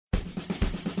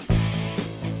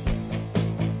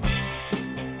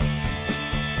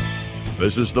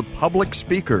This is The Public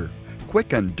Speaker,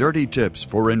 quick and dirty tips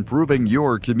for improving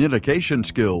your communication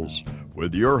skills,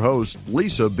 with your host,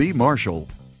 Lisa B. Marshall.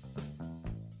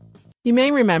 You may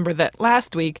remember that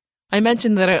last week I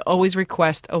mentioned that I always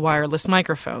request a wireless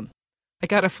microphone. I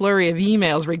got a flurry of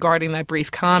emails regarding that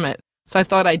brief comment, so I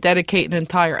thought I'd dedicate an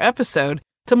entire episode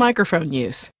to microphone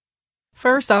use.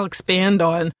 First, I'll expand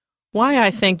on why I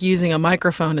think using a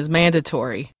microphone is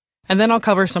mandatory, and then I'll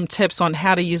cover some tips on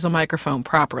how to use a microphone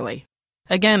properly.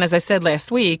 Again, as I said last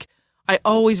week, I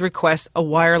always request a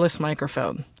wireless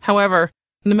microphone. However,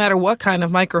 no matter what kind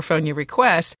of microphone you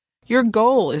request, your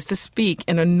goal is to speak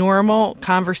in a normal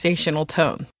conversational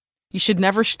tone. You should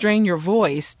never strain your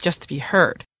voice just to be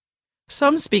heard.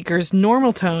 Some speakers'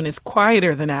 normal tone is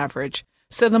quieter than average,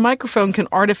 so the microphone can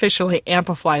artificially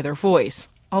amplify their voice,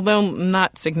 although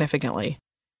not significantly.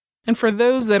 And for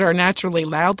those that are naturally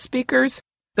loud speakers,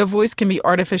 the voice can be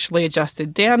artificially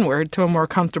adjusted downward to a more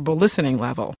comfortable listening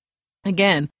level.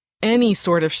 Again, any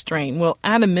sort of strain will,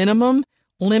 at a minimum,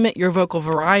 limit your vocal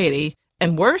variety,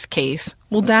 and worst case,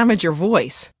 will damage your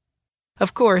voice.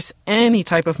 Of course, any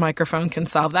type of microphone can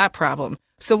solve that problem.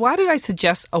 So why did I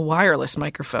suggest a wireless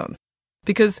microphone?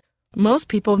 Because most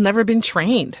people have never been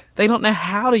trained. They don't know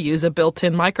how to use a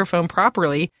built-in microphone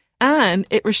properly, and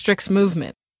it restricts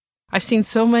movement. I've seen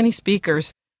so many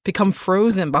speakers become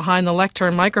frozen behind the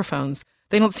lectern microphones.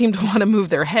 They don't seem to want to move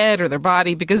their head or their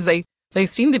body because they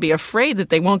seem to be afraid that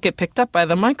they won't get picked up by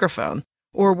the microphone.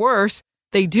 Or worse,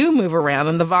 they do move around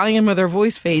and the volume of their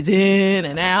voice fades in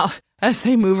and out as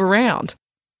they move around.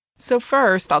 So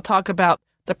first, I'll talk about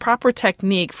the proper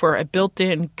technique for a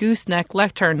built-in gooseneck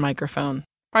lectern microphone,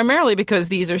 primarily because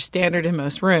these are standard in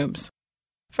most rooms.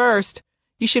 First,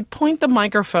 you should point the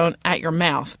microphone at your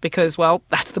mouth because, well,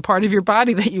 that's the part of your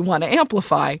body that you want to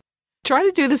amplify. Try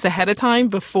to do this ahead of time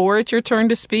before it's your turn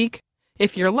to speak.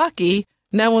 If you're lucky,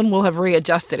 no one will have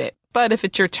readjusted it. But if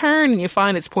it's your turn and you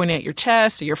find it's pointing at your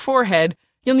chest or your forehead,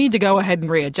 you'll need to go ahead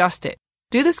and readjust it.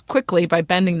 Do this quickly by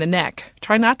bending the neck.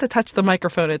 Try not to touch the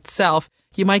microphone itself.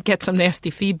 You might get some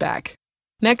nasty feedback.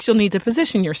 Next, you'll need to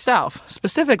position yourself,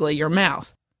 specifically your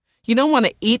mouth. You don't want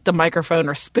to eat the microphone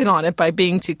or spit on it by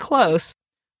being too close,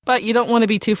 but you don't want to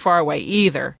be too far away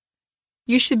either.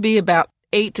 You should be about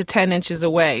 8 to 10 inches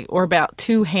away, or about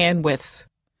 2 hand widths.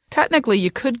 Technically, you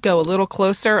could go a little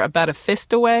closer, about a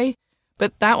fist away,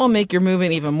 but that will make your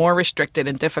movement even more restricted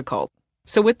and difficult.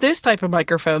 So with this type of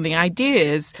microphone, the idea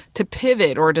is to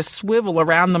pivot or to swivel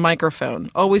around the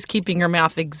microphone, always keeping your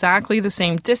mouth exactly the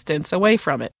same distance away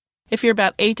from it. If you're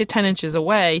about 8 to 10 inches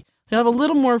away, you'll have a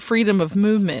little more freedom of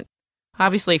movement.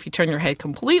 Obviously, if you turn your head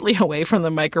completely away from the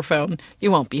microphone,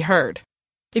 you won't be heard.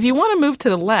 If you want to move to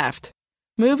the left,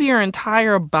 move your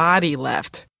entire body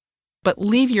left, but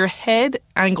leave your head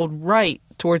angled right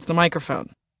towards the microphone.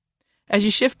 As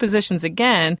you shift positions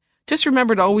again, just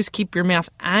remember to always keep your mouth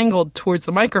angled towards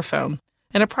the microphone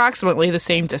and approximately the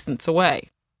same distance away.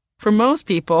 For most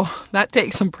people, that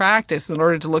takes some practice in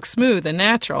order to look smooth and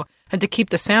natural and to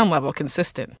keep the sound level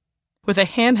consistent. With a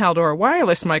handheld or a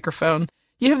wireless microphone,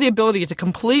 you have the ability to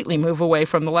completely move away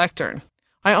from the lectern.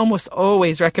 I almost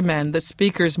always recommend that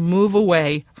speakers move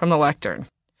away from the lectern,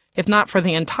 if not for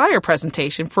the entire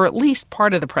presentation, for at least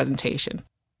part of the presentation.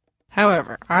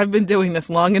 However, I've been doing this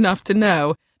long enough to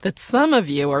know that some of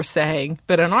you are saying,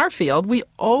 but in our field, we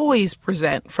always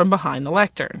present from behind the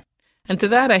lectern. And to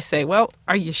that I say, well,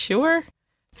 are you sure?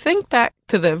 Think back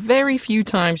to the very few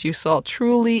times you saw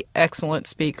truly excellent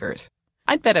speakers.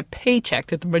 I'd bet a paycheck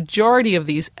that the majority of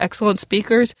these excellent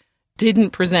speakers didn't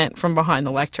present from behind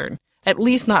the lectern, at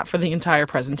least not for the entire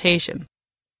presentation.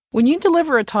 When you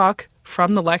deliver a talk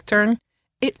from the lectern,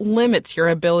 it limits your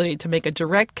ability to make a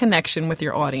direct connection with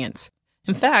your audience.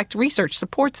 In fact, research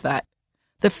supports that.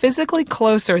 The physically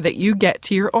closer that you get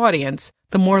to your audience,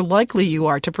 the more likely you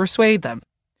are to persuade them.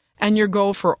 And your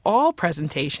goal for all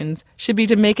presentations should be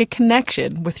to make a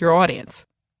connection with your audience.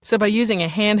 So by using a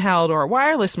handheld or a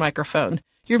wireless microphone,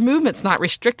 your movement's not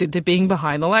restricted to being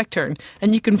behind the lectern,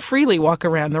 and you can freely walk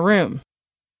around the room.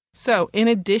 So, in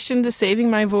addition to saving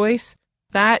my voice,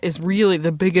 that is really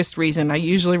the biggest reason I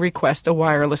usually request a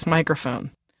wireless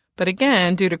microphone. But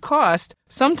again, due to cost,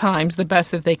 sometimes the best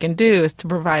that they can do is to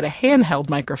provide a handheld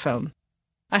microphone.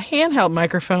 A handheld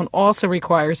microphone also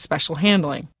requires special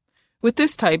handling. With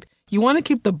this type, you want to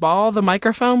keep the ball of the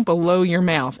microphone below your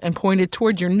mouth and pointed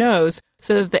toward your nose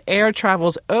so that the air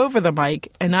travels over the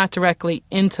mic and not directly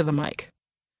into the mic.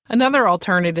 Another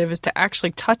alternative is to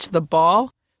actually touch the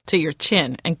ball to your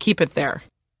chin and keep it there.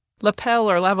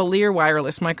 Lapel or lavalier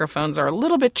wireless microphones are a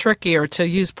little bit trickier to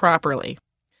use properly.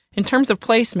 In terms of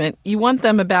placement, you want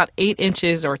them about 8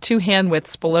 inches or 2 hand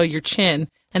widths below your chin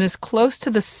and as close to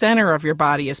the center of your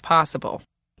body as possible.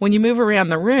 When you move around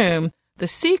the room, the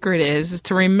secret is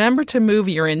to remember to move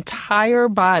your entire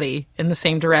body in the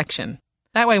same direction.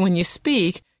 That way, when you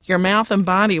speak, your mouth and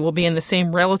body will be in the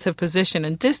same relative position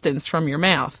and distance from your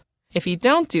mouth. If you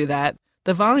don't do that,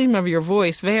 the volume of your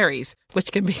voice varies,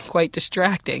 which can be quite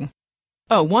distracting.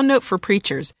 Oh, one note for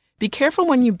preachers. Be careful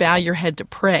when you bow your head to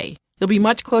pray. You'll be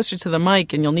much closer to the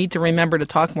mic and you'll need to remember to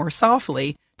talk more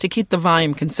softly to keep the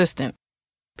volume consistent.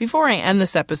 Before I end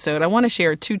this episode, I want to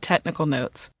share 2 technical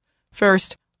notes.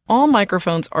 First, all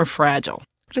microphones are fragile.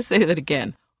 I'm going to say that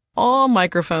again. All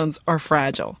microphones are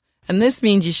fragile. And this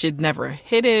means you should never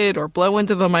hit it or blow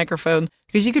into the microphone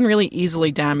because you can really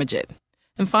easily damage it.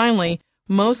 And finally,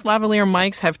 most lavalier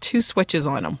mics have 2 switches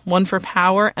on them, one for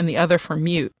power and the other for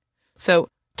mute. So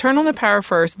turn on the power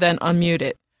first, then unmute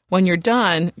it. When you're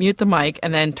done, mute the mic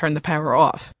and then turn the power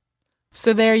off.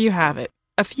 So there you have it.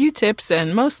 A few tips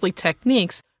and mostly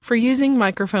techniques for using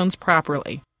microphones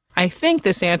properly. I think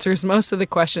this answers most of the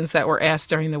questions that were asked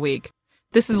during the week.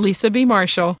 This is Lisa B.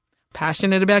 Marshall,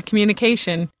 passionate about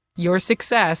communication. Your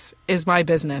success is my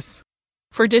business.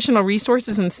 For additional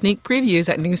resources and sneak previews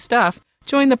at new stuff,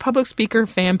 join the Public Speaker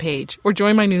fan page or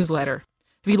join my newsletter.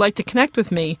 If you'd like to connect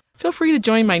with me, feel free to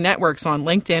join my networks on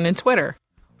LinkedIn and Twitter.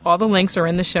 All the links are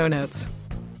in the show notes.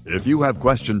 If you have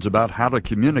questions about how to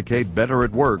communicate better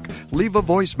at work, leave a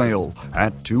voicemail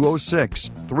at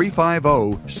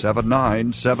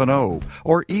 206-350-7970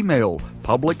 or email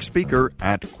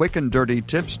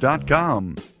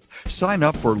publicspeaker@quickanddirtytips.com. Sign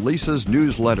up for Lisa's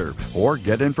newsletter or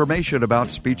get information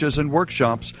about speeches and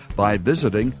workshops by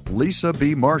visiting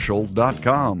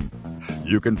lisabmarshall.com.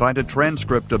 You can find a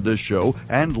transcript of this show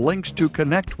and links to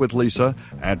connect with Lisa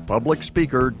at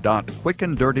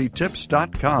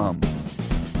publicspeaker.quickanddirtytips.com.